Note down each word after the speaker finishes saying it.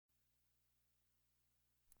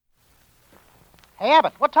Hey,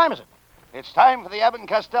 Abbott, what time is it? It's time for the Abbott and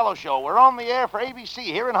Costello show. We're on the air for ABC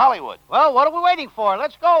here in Hollywood. Well, what are we waiting for?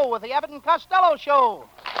 Let's go with the Abbott and Costello show.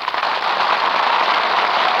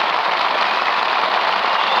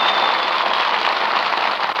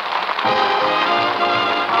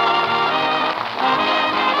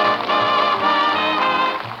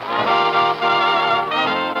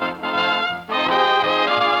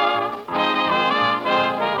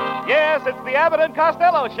 It's the Abbott and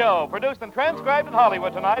Costello Show, produced and transcribed in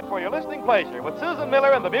Hollywood tonight for your listening pleasure with Susan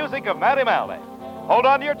Miller and the music of Matty Malney. Hold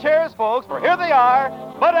on to your chairs, folks, for here they are,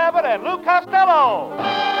 Bud Abbott and Lou Costello.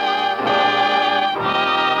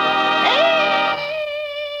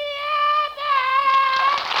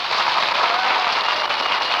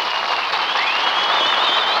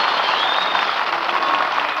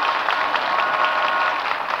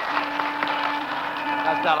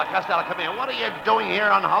 Costello, come here. What are you doing here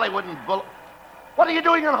on Hollywood and What are you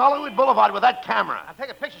doing on Hollywood Boulevard with that camera? I'm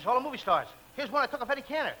taking pictures of all the movie stars. Here's one I took of Eddie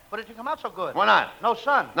Cantor, but it didn't come out so good. Why not? No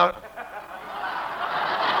sun. No.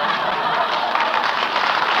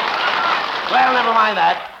 Well, never mind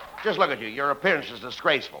that. Just look at you. Your appearance is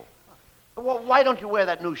disgraceful. Well, why don't you wear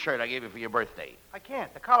that new shirt I gave you for your birthday? I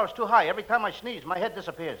can't. The collar is too high. Every time I sneeze, my head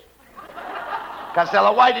disappears.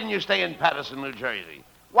 Costello, why didn't you stay in Paterson, New Jersey?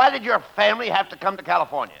 Why did your family have to come to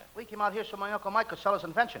California? We came out here so my Uncle Mike could sell his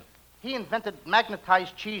invention. He invented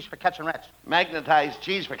magnetized cheese for catching rats. Magnetized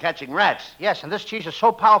cheese for catching rats? Yes, and this cheese is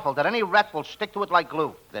so powerful that any rat will stick to it like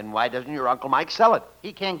glue. Then why doesn't your Uncle Mike sell it?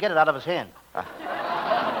 He can't get it out of his hand.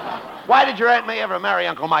 Why did your Aunt May ever marry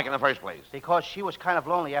Uncle Mike in the first place? Because she was kind of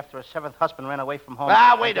lonely after her seventh husband ran away from home.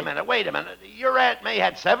 Wait a minute. Your Aunt May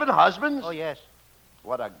had 7 husbands? Oh, yes.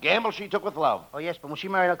 What a gamble she took with love. Oh, yes, but when she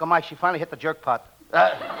married Uncle Mike, she finally hit the jerk pot.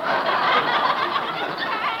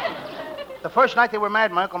 The first night they were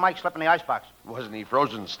married, my Uncle Mike slept in the icebox. Wasn't he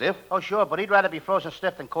frozen stiff? Oh, sure, but he'd rather be frozen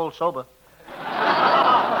stiff than cold sober.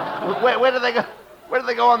 Where did they go? Where did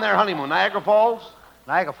they go on their honeymoon? Niagara Falls?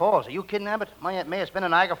 Niagara Falls? Are you kidding, Abbott? My Aunt May has been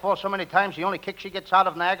in Niagara Falls so many times, the only kick she gets out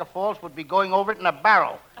of Niagara Falls would be going over it in a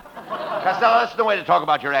barrel. Costello, that's no way to talk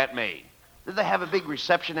about your Aunt May. Did they have a big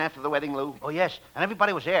reception after the wedding, Lou? Oh, yes, and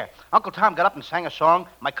everybody was there. Uncle Tom got up and sang a song.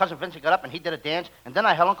 My cousin Vincent got up and he did a dance. And then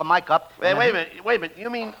I held Uncle Mike up. Wait a minute. You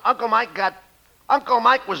mean Uncle Mike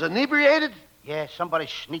was inebriated? Yeah, somebody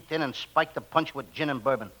sneaked in and spiked the punch with gin and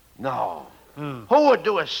bourbon. No. Who would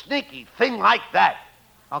do a sneaky thing like that?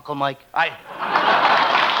 Uncle Mike.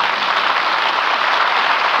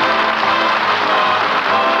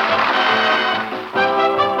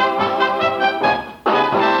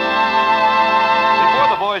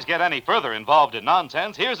 Get any further involved in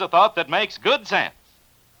nonsense, here's a thought that makes good sense.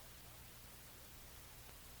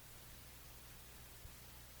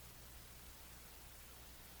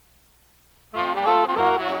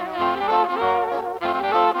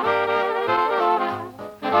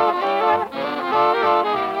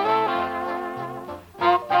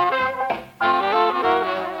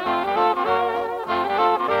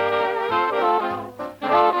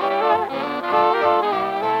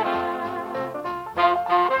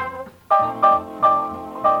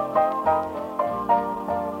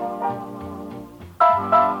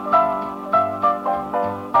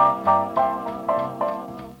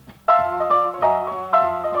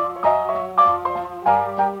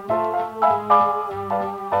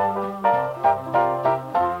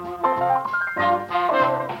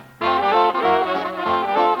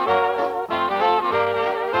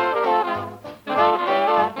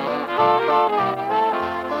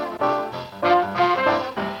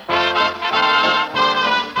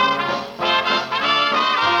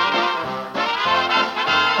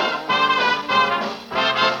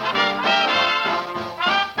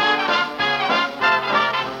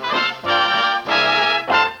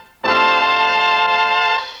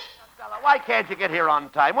 Can't you get here on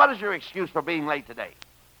time? What is your excuse for being late today?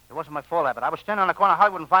 It wasn't my fault, Abbott. I was standing on the corner of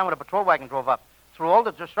Hollywood and Vine when a patrol wagon drove up. Threw all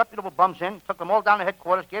the disreputable bums in, took them all down to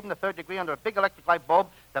headquarters, gave them the third degree under a big electric light bulb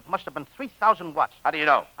that must have been 3,000 watts. How do you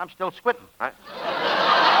know? I'm still squinting. Why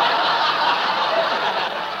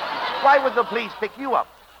would the police pick you up?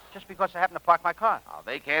 Just because I happened to park my car. Oh,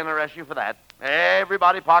 they can't arrest you for that.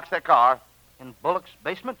 Everybody parks their car. In Bullock's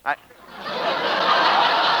basement?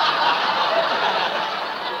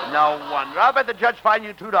 No wonder. I'll bet the judge fined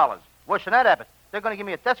you $2. Worse than that, Abbott. They're going to give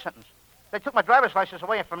me a death sentence. They took my driver's license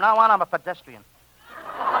away, and from now on, I'm a pedestrian.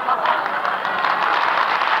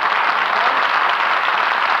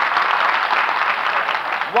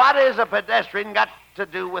 What has a pedestrian got to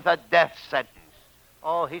do with a death sentence?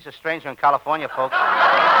 Oh, he's a stranger in California, folks.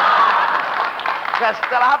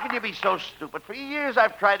 Costello, how can you be so stupid? For years,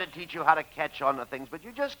 I've tried to teach you how to catch on to things, but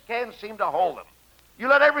you just can't seem to hold them. You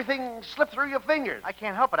let everything slip through your fingers. I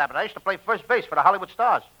can't help it, Abbott. I used to play first base for the Hollywood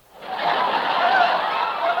Stars.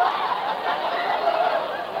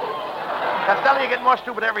 Costello, you're getting more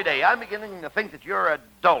stupid every day. I'm beginning to think that you're an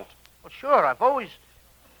adult. Well, sure, I've always...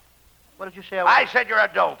 What did you say I was? I said you're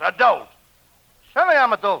adult. Adult. Certainly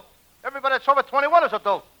I'm adult. Everybody that's over 21 is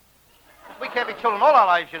adult. We can't be children all our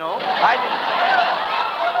lives, you know. I didn't say that.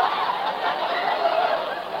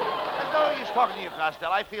 There's no use talking to you,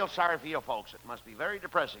 Costello. I feel sorry for your folks. It must be very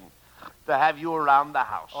depressing to have you around the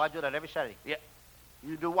house. Oh, I do that every Saturday. Yeah.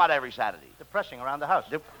 You do what every Saturday? Depressing around the house.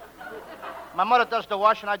 My mother does the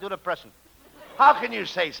washing, I do the pressing. How can you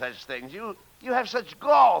say such things? You have such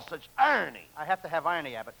gall, such irony. I have to have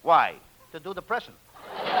irony, Abbott. Why? To do the pressing.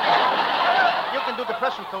 You can do the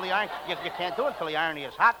pressing till the iron... You can't do it till the irony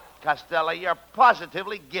is hot. Costello, you're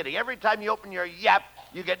positively giddy. Every time you open your yap,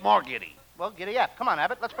 you get more giddy. Well, giddy up. Come on,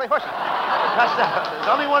 Abbott. Let's play horsey. Costello, there's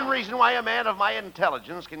only one reason why a man of my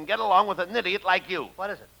intelligence can get along with an idiot like you. What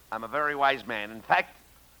is it? I'm a very wise man. In fact,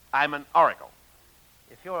 I'm an oracle.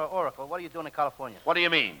 If you're an oracle, what are you doing in California? What do you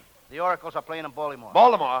mean? The oracles are playing in Baltimore.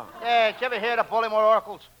 Baltimore? Yeah, did you ever hear the Baltimore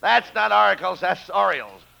oracles? That's not oracles, that's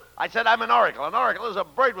orioles. I said I'm an oracle. An oracle is a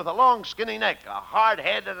bird with a long, skinny neck, a hard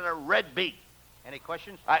head, and a red beak. Any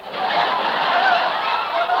questions?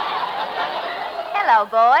 Hello,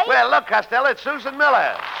 boys. Well, look, Costello, it's Susan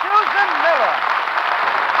Miller. Susan Miller.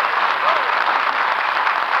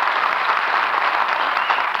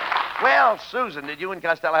 Well, Susan, did you and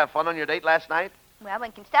Costello have fun on your date last night? Well,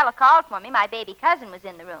 when Costello called for me, my baby cousin was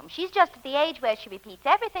in the room. She's just at the age where she repeats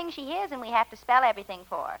everything she hears, and we have to spell everything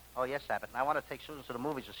for her. Oh, yes, Abbott. And I want to take Susan to the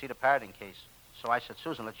movies to see the Parading Case. So I said,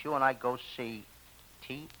 Susan, let's you and I go see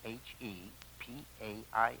Thepair,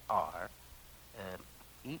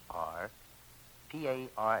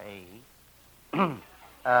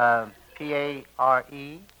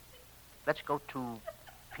 P-A-R-E. Let's go to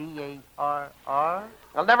P-A-R-R.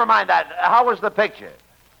 Well, never mind that. How was the picture?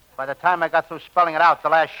 By the time I got through spelling it out, the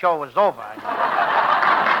last show was over.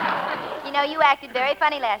 You know, you acted very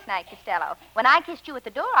funny last night, Costello. When I kissed you at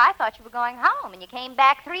the door, I thought you were going home, and you came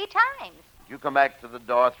back 3 times. You come back to the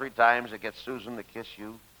door 3 times to get Susan to kiss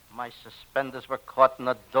you? My suspenders were caught in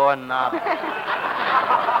the doorknob.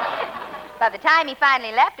 By the time he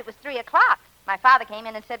finally left, it was 3 o'clock. My father came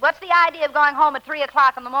in and said, "What's the idea of going home at 3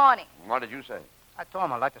 o'clock in the morning?" What did you say? I told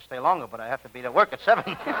him I'd like to stay longer, but I have to be to work at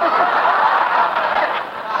 7.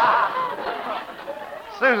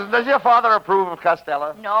 Susan, does your father approve of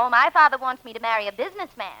Costello? No, my father wants me to marry a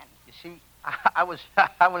businessman. You see, I went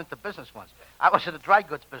into business once. I was in the dry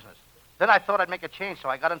goods business. Then I thought I'd make a change, so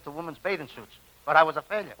I got into women's bathing suits. But I was a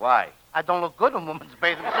failure. Why? I don't look good in women's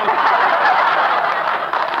bathing suits.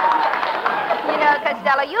 You know,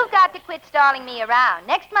 Costello, you've got to quit stalling me around.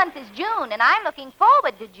 Next month is June, and I'm looking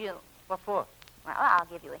forward to June. What for? Well, I'll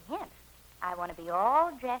give you a hint. I want to be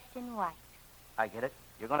all dressed in white. I get it.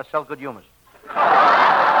 You're going to sell good humors. No.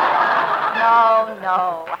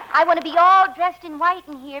 I want to be all dressed in white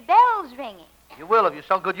and hear bells ringing. You will if you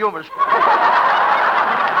sell good humors.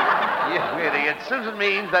 You idiot. Susan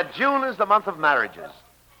means that June is the month of marriages.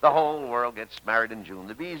 The whole world gets married in June.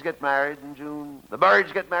 The bees get married in June. The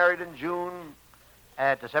birds get married in June.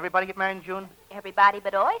 Does everybody get married in June? Everybody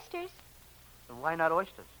but oysters. Then why not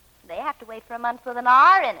oysters? They have to wait for a month with an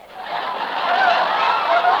R in it.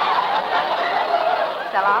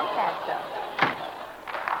 So long, Pastor.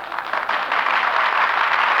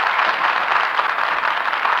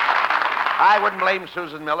 I wouldn't blame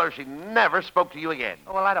Susan Miller if she never spoke to you again.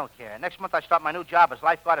 Oh, well, I don't care. Next month I start my new job as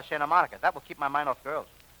lifeguard at Santa Monica. That will keep my mind off girls.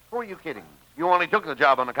 Who are you kidding? You only took the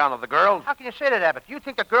job on account of the girls. How can you say that, Abbott? Do you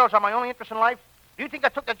think the girls are my only interest in life? Do you think I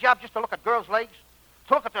took the job just to look at girls' legs?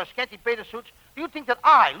 To look at their scanty bathing suits? Do you think that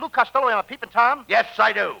I, Lou Costello, am a peeping Tom? Yes,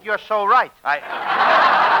 I do. You're so right. You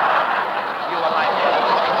are like...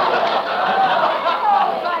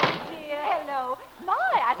 Oh, dear, hello.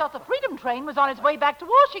 My, I thought the Freedom Train was on its way back to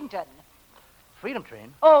Washington. Freedom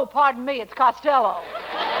Train? Oh, pardon me, it's Costello.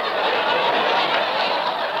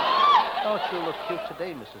 Don't you look cute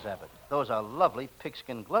today, Mrs. Abbott? Those are lovely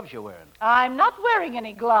pigskin gloves you're wearing. I'm not wearing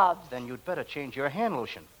any gloves. Then you'd better change your hand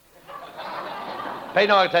lotion. Pay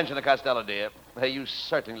no attention to Costello, dear. Hey, you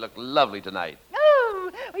certainly look lovely tonight.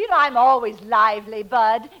 Oh, you know, I'm always lively,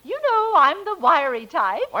 Bud. You know, I'm the wiry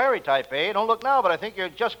type. Wiry type, eh? Don't look now, but I think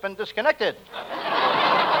you've just been disconnected.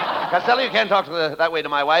 Costello, you can't talk that way to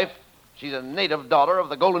my wife. She's a native daughter of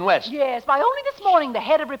the Golden West. Yes, why, only this morning the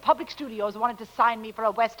head of Republic Studios wanted to sign me for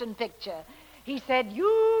a Western picture. He said,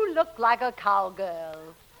 "You look like a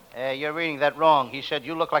cowgirl." You're reading that wrong. He said,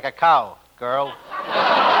 "You look like a cow, girl."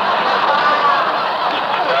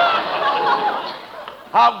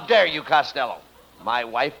 How dare you, Costello? My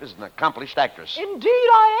wife is an accomplished actress. Indeed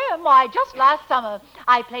I am. Why, just last summer,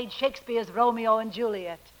 I played Shakespeare's Romeo and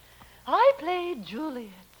Juliet. I played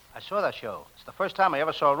Juliet. I saw that show. It's the first time I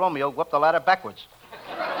ever saw Romeo go up the ladder backwards.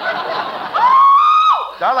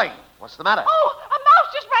 Oh! Darling, what's the matter? Oh, a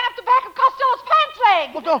mouse just ran up the back of Costello's pants leg.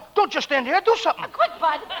 Well, don't just stand here. Do something. Quick,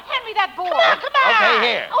 Bud. Hand me that board. Come on. Okay,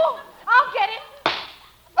 here. Oh, I'll get it.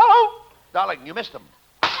 Oh! Darling, you missed him.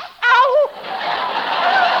 Ow!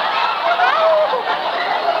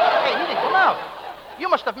 Hey, he didn't come out. You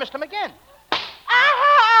must have missed him again.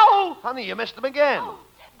 Ow! Honey, you missed him again.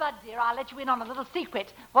 Bud, dear, I'll let you in on a little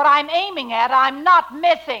secret. What I'm aiming at, I'm not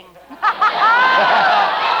missing.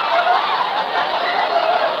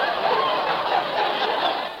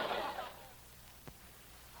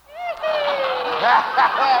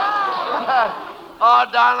 Oh,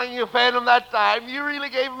 darling, you fanned him that time. You really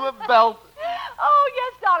gave him a belt. Oh,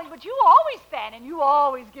 yes, darling, but you always fan him. You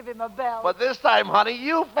always give him a belt. But this time, honey,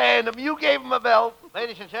 you fanned him. You gave him a belt.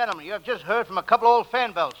 Ladies and gentlemen, you have just heard from a couple old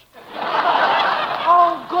fan belts.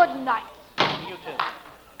 Oh, good night. You too.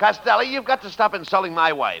 Costello, you've got to stop insulting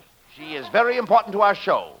my wife. She is very important to our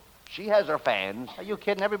show. She has her fans. Are you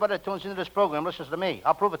kidding? Everybody that tunes into this program listens to me.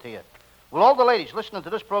 I'll prove it to you. Will all the ladies listening to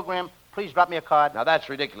this program please drop me a card? Now, that's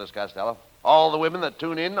ridiculous, Costello. All the women that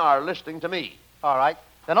tune in are listening to me. All right.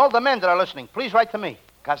 Then all the men that are listening, please write to me.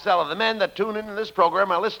 Costello, the men that tune in this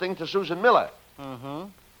program are listening to Susan Miller. Mm-hmm.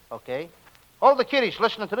 Okay. All the kiddies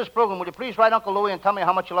listening to this program, will you please write Uncle Louie and tell me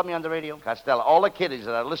how much you love me on the radio? Costello, all the kiddies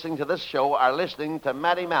that are listening to this show are listening to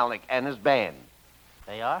Matty Malnick and his band.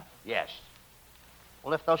 They are? Yes.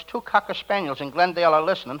 Well, if those two Cocker Spaniels in Glendale are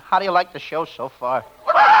listening, how do you like the show so far?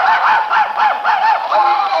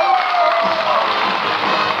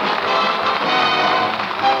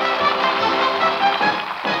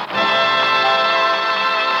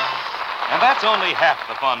 And that's only half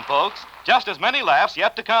the fun, folks. Just as many laughs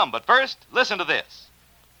yet to come. But first, listen to this.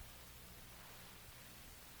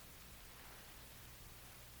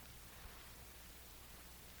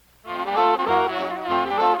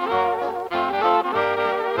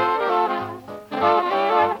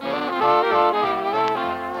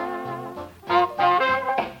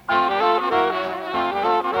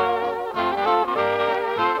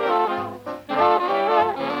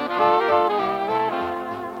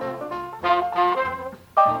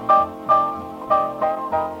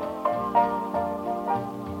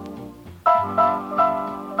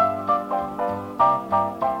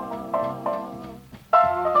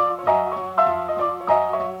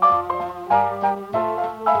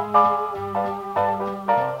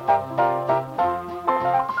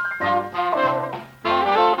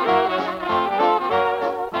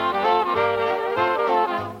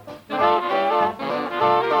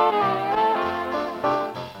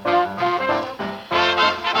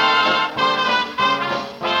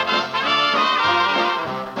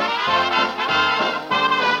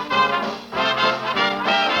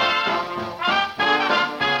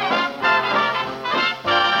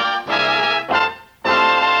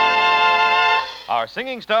 Our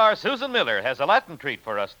singing star, Susan Miller, has a Latin treat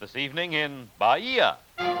for us this evening in Bahia.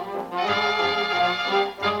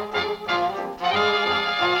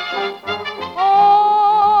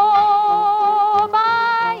 Oh,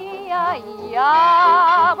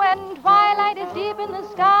 Bahia, when twilight is deep in the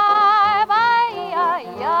sky,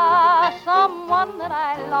 Bahia, someone that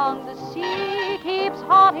I long to see keeps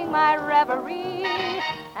haunting my reverie,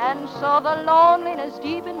 and so the loneliness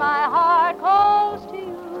deep in my heart calls to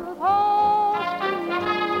you, calls to you.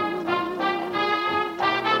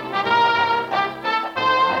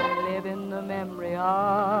 I live in the memory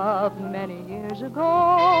of many years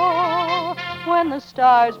ago, when the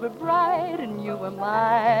stars were bright and you were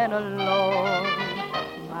mine alone.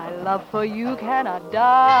 My love for you cannot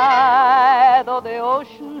die, though the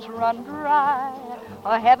oceans run dry,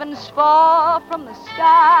 or heavens fall from the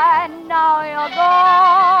sky. Now you're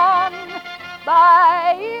gone,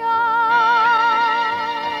 Bahia.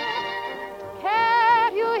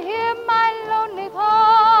 Can't you hear my lonely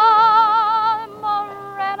thought,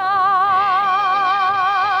 Morena?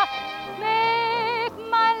 Make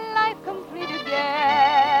my life complete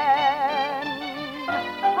again.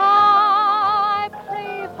 I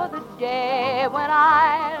pray for the day when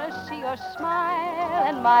I'll see your smile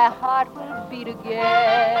and my heart will beat again.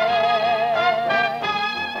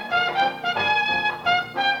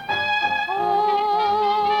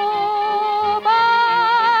 Oh,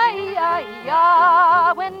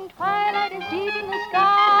 Bahia, when twilight is deep in the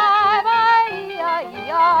sky,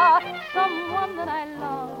 Bahia, someone that I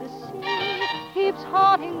long to see keeps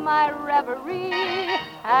haunting my reverie,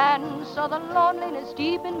 and so So the loneliness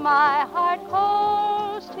deep in my heart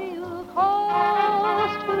calls to you,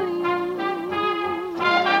 calls to you.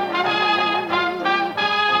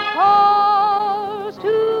 Calls to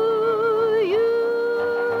you.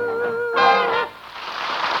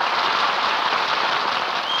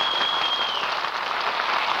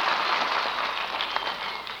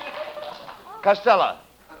 Costello,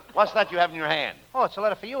 what's that you have in your hand? Oh, it's a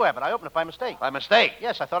letter for you, Abbott. I opened it by mistake. By mistake?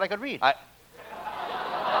 Yes, I thought I could read.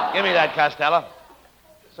 Give me that, Costello.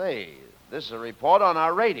 Say, this is a report on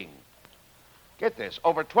our rating. Get this.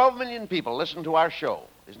 Over 12 million people listen to our show.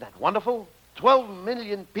 Isn't that wonderful? 12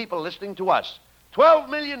 million people listening to us. 12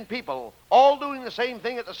 million people all doing the same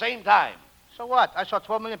thing at the same time. So what? I saw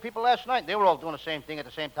 12 million people last night. They were all doing the same thing at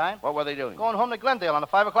the same time. What were they doing? Going home to Glendale on the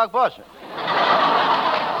 5 o'clock bus.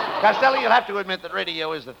 Costello, you'll have to admit that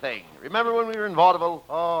radio is the thing. Remember when we were in vaudeville?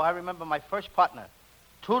 Oh, I remember my first partner,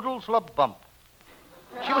 Toodles La Bump.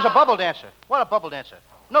 She was a bubble dancer. What a bubble dancer.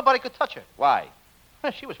 Nobody could touch her. Why?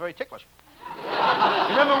 She was very ticklish.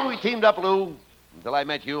 Remember when we teamed up, Lou? Until I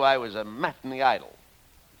met you, I was a matinee idol.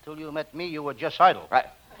 Until you met me, you were just idle. Right.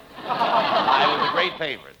 I was a great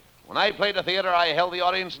favorite. When I played the theater, I held the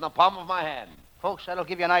audience in the palm of my hand. Folks, that'll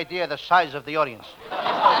give you an idea of the size of the audience.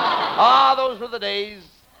 Ah, those were the days.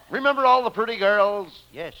 Remember all the pretty girls?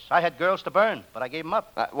 Yes, I had girls to burn, but I gave them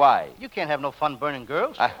up. Why? You can't have no fun burning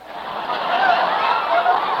girls.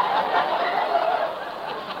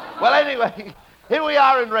 Well, anyway, here we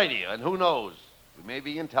are in radio, and who knows? We may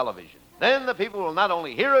be in television. Then the people will not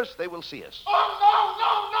only hear us, they will see us. Oh,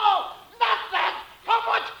 no! Not that! How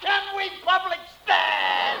much can we public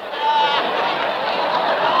stand?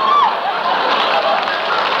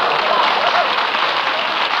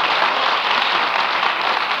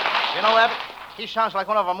 You know, Abbott, he sounds like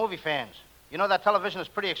one of our movie fans. You know, that television is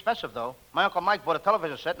pretty expensive, though. My Uncle Mike bought a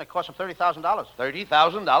television set, and it cost him $30,000.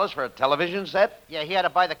 $30,000 for a television set? Yeah, he had to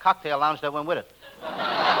buy the cocktail lounge that went with it.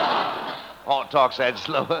 Oh, talk that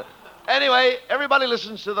slower. Anyway, everybody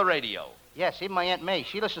listens to the radio. Yes, even my Aunt May.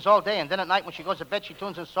 She listens all day, and then at night when she goes to bed, she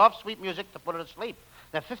tunes in soft, sweet music to put her to sleep.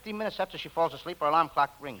 Then 15 minutes after she falls asleep, her alarm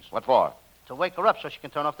clock rings. What for? To wake her up so she can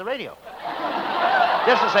turn off the radio.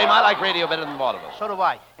 Just the same, I like radio better than vaudeville. So do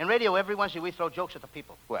I. In radio, every Wednesday, we throw jokes at the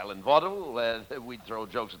people. Well, in vaudeville, we'd throw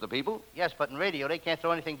jokes at the people. Yes, but in radio, they can't throw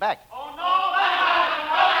anything back. Oh, no!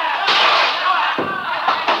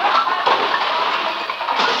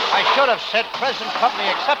 I should have said present company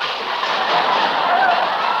accepted.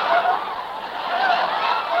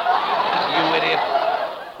 You idiot.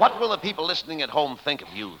 What will the people listening at home think of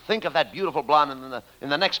you? Think of that beautiful blonde in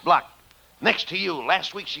the next block. Next to you.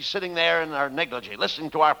 Last week, she's sitting there in her negligee, listening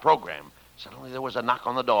to our program. Suddenly, there was a knock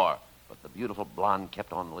on the door, but the beautiful blonde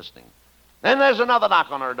kept on listening. Then there's another knock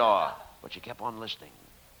on her door, but she kept on listening.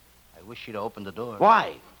 I wish she'd opened the door.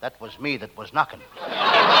 Why? That was me that was knocking.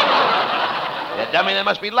 Yeah, dummy, there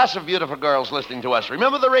must be lots of beautiful girls listening to us.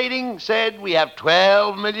 Remember the rating said we have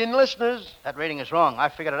 12 million listeners? That rating is wrong. I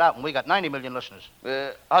figured it out, and we got 90 million listeners.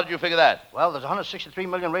 How did you figure that? Well, there's 163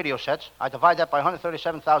 million radio sets. I divide that by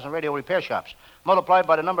 137,000 radio repair shops. Multiplied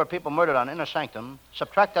by the number of people murdered on Inner Sanctum.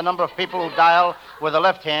 Subtract the number of people who dial with the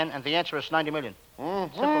left hand, and the answer is 90 million.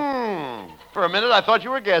 Mm-hmm. For a minute, I thought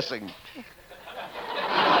you were guessing.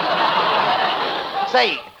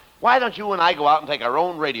 Say, why don't you and I go out and take our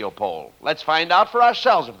own radio poll? Let's find out for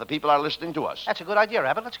ourselves if the people are listening to us. That's a good idea,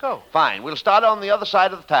 Abbott. Let's go. Fine. We'll start on the other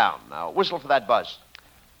side of the town. Now, whistle for that bus.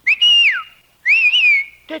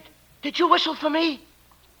 Did you whistle for me?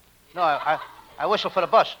 No, I whistled for the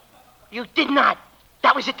bus. You did not.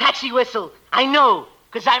 That was a taxi whistle. I know,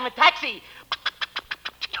 because I'm a taxi.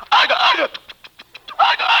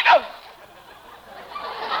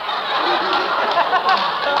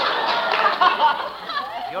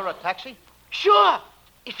 You're a taxi? Sure.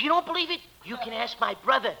 If you don't believe it, you can ask my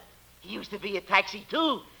brother. He used to be a taxi,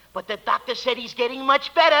 too. But the doctor said he's getting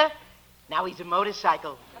much better. Now he's a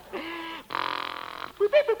motorcycle. Wait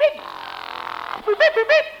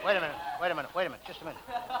a minute. Just a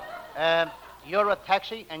minute. You're a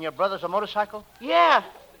taxi and your brother's a motorcycle? Yeah.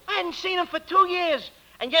 I hadn't seen him for 2 years.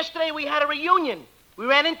 And yesterday we had a reunion. We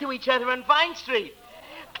ran into each other on Vine Street.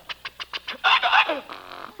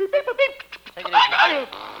 Take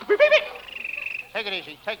it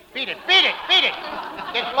easy. Take it easy. Beat it.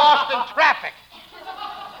 Get lost in traffic.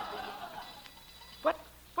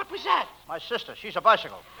 What was that? My sister. She's a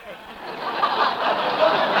bicycle.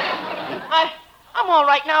 I'm all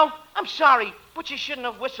right now. I'm sorry, but you shouldn't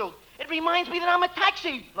have whistled. It reminds me that I'm a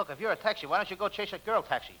taxi. Look, if you're a taxi, why don't you go chase a girl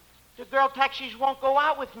taxi? The girl taxis won't go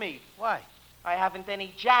out with me. Why? I haven't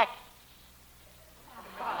any jack.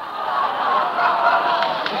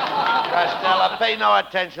 Costello, pay no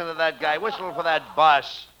attention to that guy. Whistle for that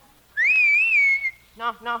bus.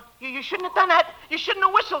 No, you shouldn't have done that. You shouldn't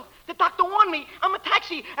have whistled. The doctor warned me. I'm a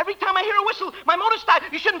taxi. Every time I hear a whistle, my motor starts.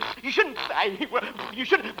 You shouldn't.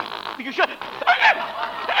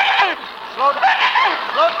 Slow down.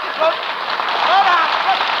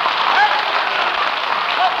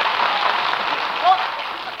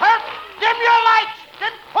 Dim your lights!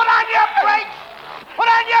 Then put on your brakes! Put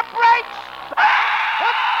on your brakes!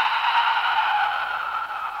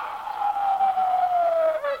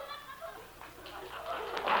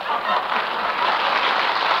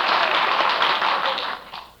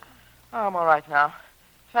 I'm all right now.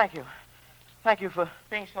 Thank you. Thank you for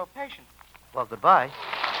being so patient. Well, goodbye.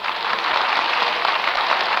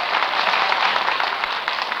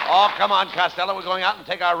 Oh, come on, Costello. We're going out and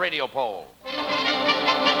take our radio poll.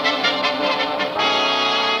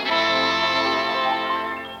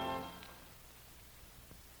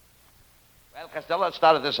 Well, Costello, let's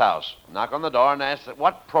start at this house. Knock on the door and ask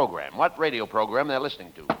what radio program they're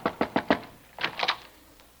listening to.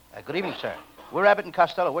 Good evening, sir. We're Abbott and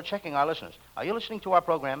Costello. We're checking our listeners. Are you listening to our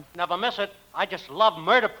program? Never miss it. I just love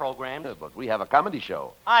murder programs. Yeah, but we have a comedy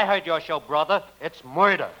show. I heard your show, brother. It's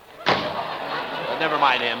murder. But never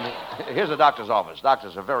mind him. Here's the doctor's office.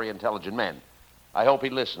 Doctors are very intelligent men. I hope he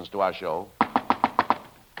listens to our show.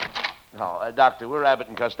 No, Doctor, we're Abbott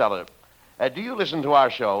and Costello. Do you listen to our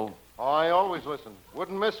show? I always listen.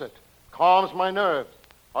 Wouldn't miss it. Calms my nerves.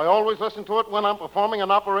 I always listen to it when I'm performing an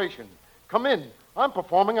operation. Come in. I'm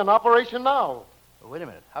performing an operation now. Well, wait a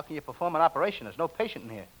minute. How can you perform an operation? There's no patient in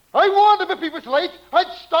here. I warned him if he was late,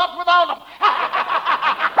 I'd start without him.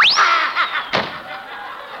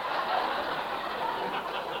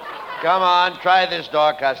 Come on, try this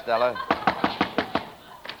door, Costello.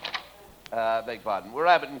 Beg pardon. We're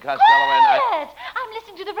Abbott and Costello, and I'm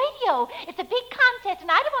listening to the radio. It's a big contest,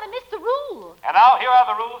 and I don't want to miss the rules. And now here are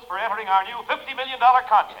the rules for entering our new $50 million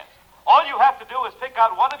contest. All you have to do is pick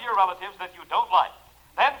out one of your relatives that you don't like.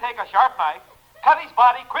 Then take a sharp knife, cut his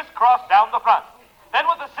body crisscross down the front. Then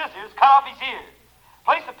with the scissors, cut off his ears.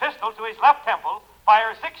 Place a pistol to his left temple,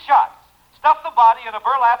 fire 6 shots. Stuff the body in a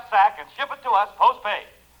burlap sack and ship it to us post-paid.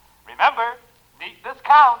 Remember, neatness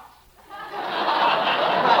counts.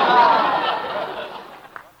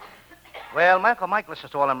 Well, my Uncle Mike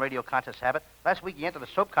listens to all them radio contests, Abbott. Last week he entered the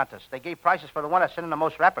soap contest. They gave prizes for the one that sent in the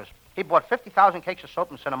most wrappers. He bought 50,000 cakes of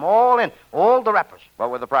soap and sent them all in, all the wrappers. what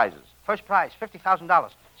were the prizes? First prize, $50,000.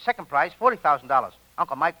 Second prize, $40,000.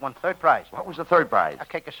 Uncle Mike won third prize. What was the third prize? A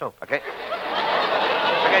cake of soap. Okay.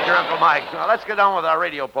 Forget your Uncle Mike. Now, let's get on with our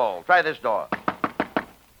radio poll. Try this door.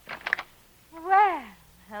 Well,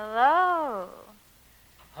 hello.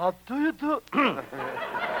 How do you do?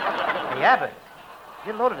 Hey, Abbott,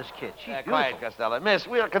 get a load of this kid. She's beautiful. Quiet, Costello. Miss,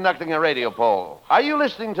 we are conducting a radio poll. Are you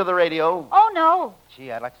listening to the radio? Oh, no.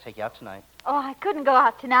 Gee, I'd like to take you out tonight. Oh, I couldn't go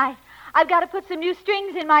out tonight. I've got to put some new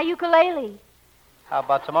strings in my ukulele. How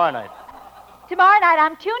about tomorrow night? Tomorrow night,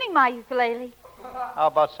 I'm tuning my ukulele. How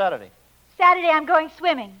about Saturday? Saturday, I'm going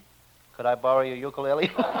swimming. Could I borrow your ukulele?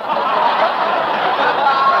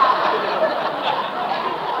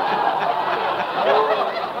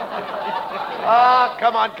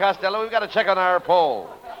 Come on, Costello. We've got to check on our poll.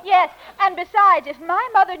 Yes, and besides, if my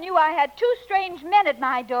mother knew I had 2 strange men at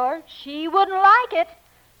my door, she wouldn't like it.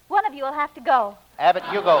 One of you will have to go. Abbott,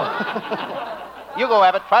 you go. You go,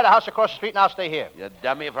 Abbott. Try the house across the street, and I'll stay here. You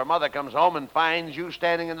dummy, if her mother comes home and finds you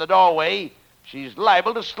standing in the doorway, she's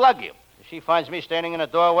liable to slug you. If she finds me standing in a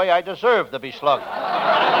doorway, I deserve to be slugged. Okay,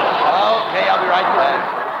 I'll be right back.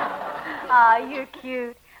 Ah, you're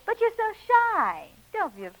cute, but you're so shy.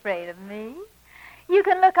 Don't be afraid of me. You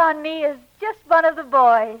can look on me as just one of the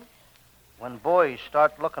boys. When boys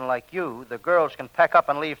start looking like you, the girls can pack up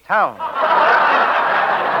and leave town.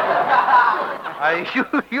 Are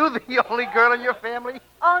you the only girl in your family?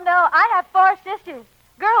 Oh, no, I have 4 sisters.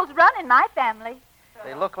 Girls run in my family.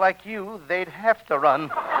 They look like you, they'd have to run.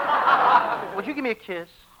 Would you give me a kiss?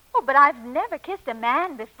 Oh, but I've never kissed a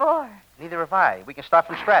man before. Neither have I. We can start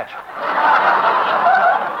from scratch.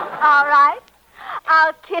 All right.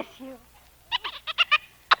 I'll kiss you.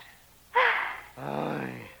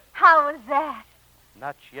 How was that?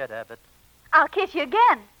 Not yet, Abbott. I'll kiss you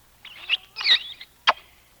again.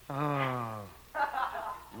 Oh,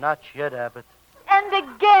 not yet, Abbott. And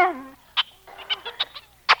again.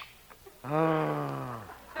 Oh.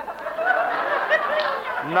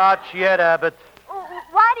 Not yet, Abbott.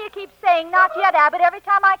 Why do you keep saying not yet, Abbott, every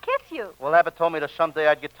time I kiss you? Well, Abbott told me that someday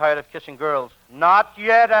I'd get tired of kissing girls. Not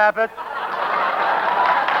yet, Abbott.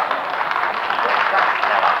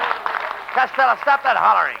 Costello, stop that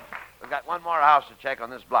hollering. We've got one more house to check on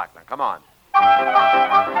this block. Now, come on.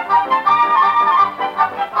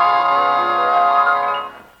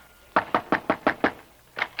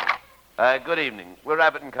 Good evening. We're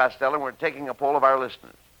Abbott and Costello, and we're taking a poll of our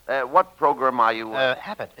listeners. What program are you?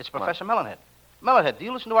 Abbott, it's Professor Melonhead. Melonhead, do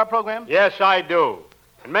you listen to our program? Yes, I do.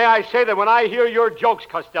 And may I say that when I hear your jokes,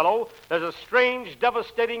 Costello, there's a strange,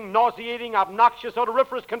 devastating, nauseating, obnoxious,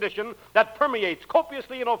 odoriferous condition that permeates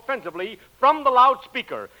copiously and offensively from the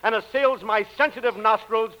loudspeaker and assails my sensitive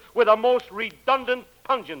nostrils with a most redundant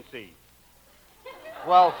pungency.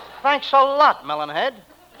 Well, thanks a lot, Melonhead.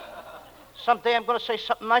 Someday I'm going to say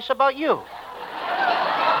something nice about you.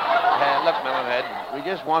 Look, Melonhead, we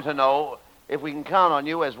just want to know if we can count on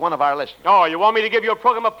you as one of our listeners. Oh, you want me to give your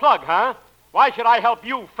program a plug, huh? Why should I help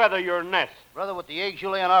you feather your nest? Brother, with the eggs you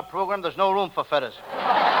lay on our program, there's no room for feathers.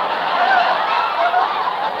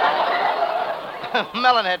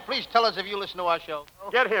 Melonhead, please tell us if you listen to our show.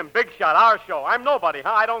 Get him, big shot, our show. I'm nobody,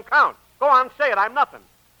 huh? I don't count. Go on, say it. I'm nothing.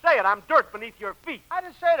 Say it. I'm dirt beneath your feet. I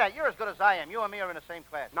didn't say that. You're as good as I am. You and me are in the same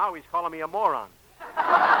class. Now he's calling me a moron.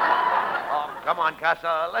 Oh, come on,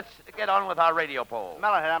 Costello. Let's get on with our radio poll.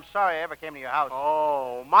 Melonhead, I'm sorry I ever came to your house.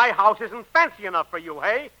 Oh, my house isn't fancy enough for you,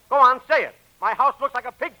 hey? Go on, say it. My house looks like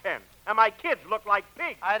a pig pen, and my kids look like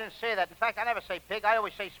pigs. I didn't say that. In fact, I never say pig. I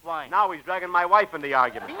always say swine. Now he's dragging my wife in the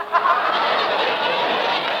argument.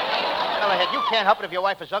 Melonhead, you can't help it if your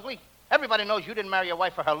wife is ugly. Everybody knows you didn't marry your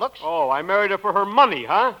wife for her looks. Oh, I married her for her money,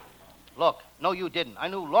 huh? Look, no, you didn't. I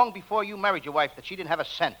knew long before you married your wife that she didn't have a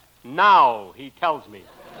cent. Now he tells me.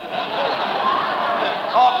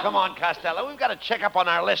 Oh, come on, Costello. We've got to check up on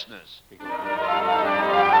our listeners.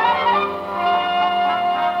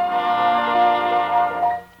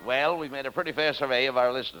 Well, we've made a pretty fair survey of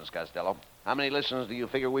our listeners, Costello. How many listeners do you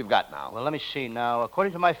figure we've got now? Well, let me see now.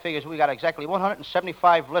 According to my figures, we got exactly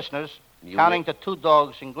 175 listeners, counting the two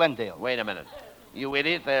dogs in Glendale. Wait a minute. You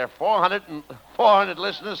idiot. There are 400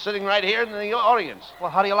 listeners sitting right here in the audience.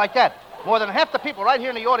 Well, how do you like that? More than half the people right here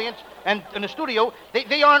in the audience and in the studio,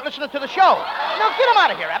 they aren't listening to the show. Now, get them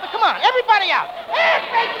out of here, Abbott. Come on. Everybody out.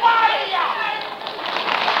 Everybody out.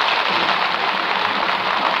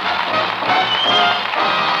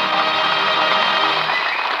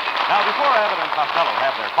 Now, before Abbott and Costello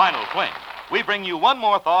have their final swing, we bring you one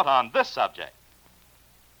more thought on this subject.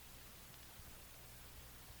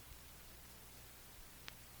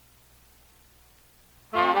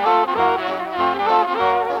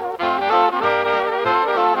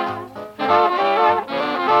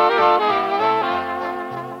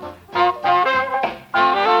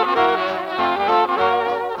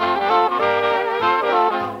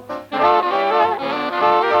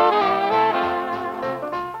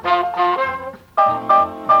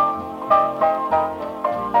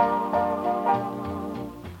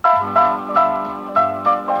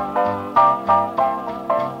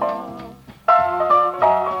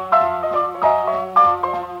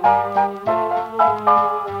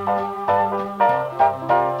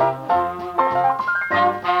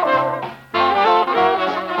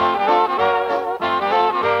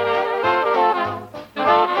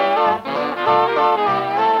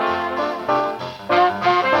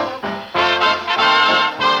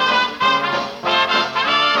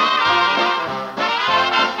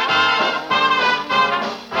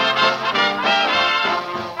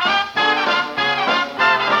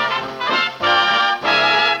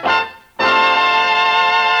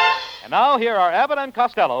 Now, here are Abbott and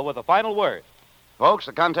Costello with the final word. Folks,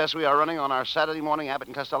 the contest we are running on our Saturday morning Abbott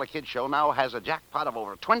and Costello Kids Show now has a jackpot of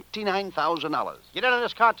over $29,000. Get in on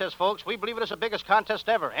this contest, folks. We believe it is the biggest contest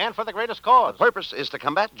ever, and for the greatest cause. The purpose is to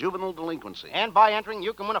combat juvenile delinquency. And by entering,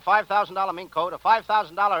 you can win a $5,000 mink coat, a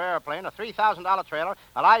 $5,000 airplane, a $3,000 trailer,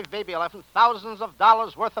 a live baby elephant, thousands of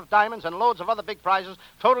dollars worth of diamonds, and loads of other big prizes,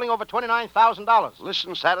 totaling over $29,000.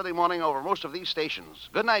 Listen Saturday morning over most of these stations.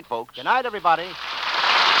 Good night, folks. Good night, everybody.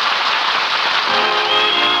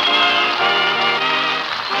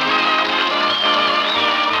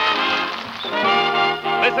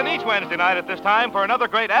 Listen each Wednesday night at this time for another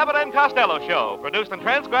great Abbott and Costello show, produced and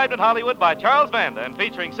transcribed in Hollywood by Charles Vanda and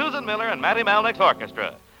featuring Susan Miller and Matty Malnick's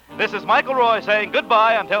orchestra. This is Michael Roy saying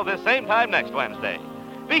goodbye until this same time next Wednesday.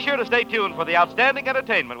 Be sure to stay tuned for the outstanding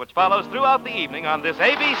entertainment which follows throughout the evening on this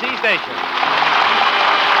ABC station.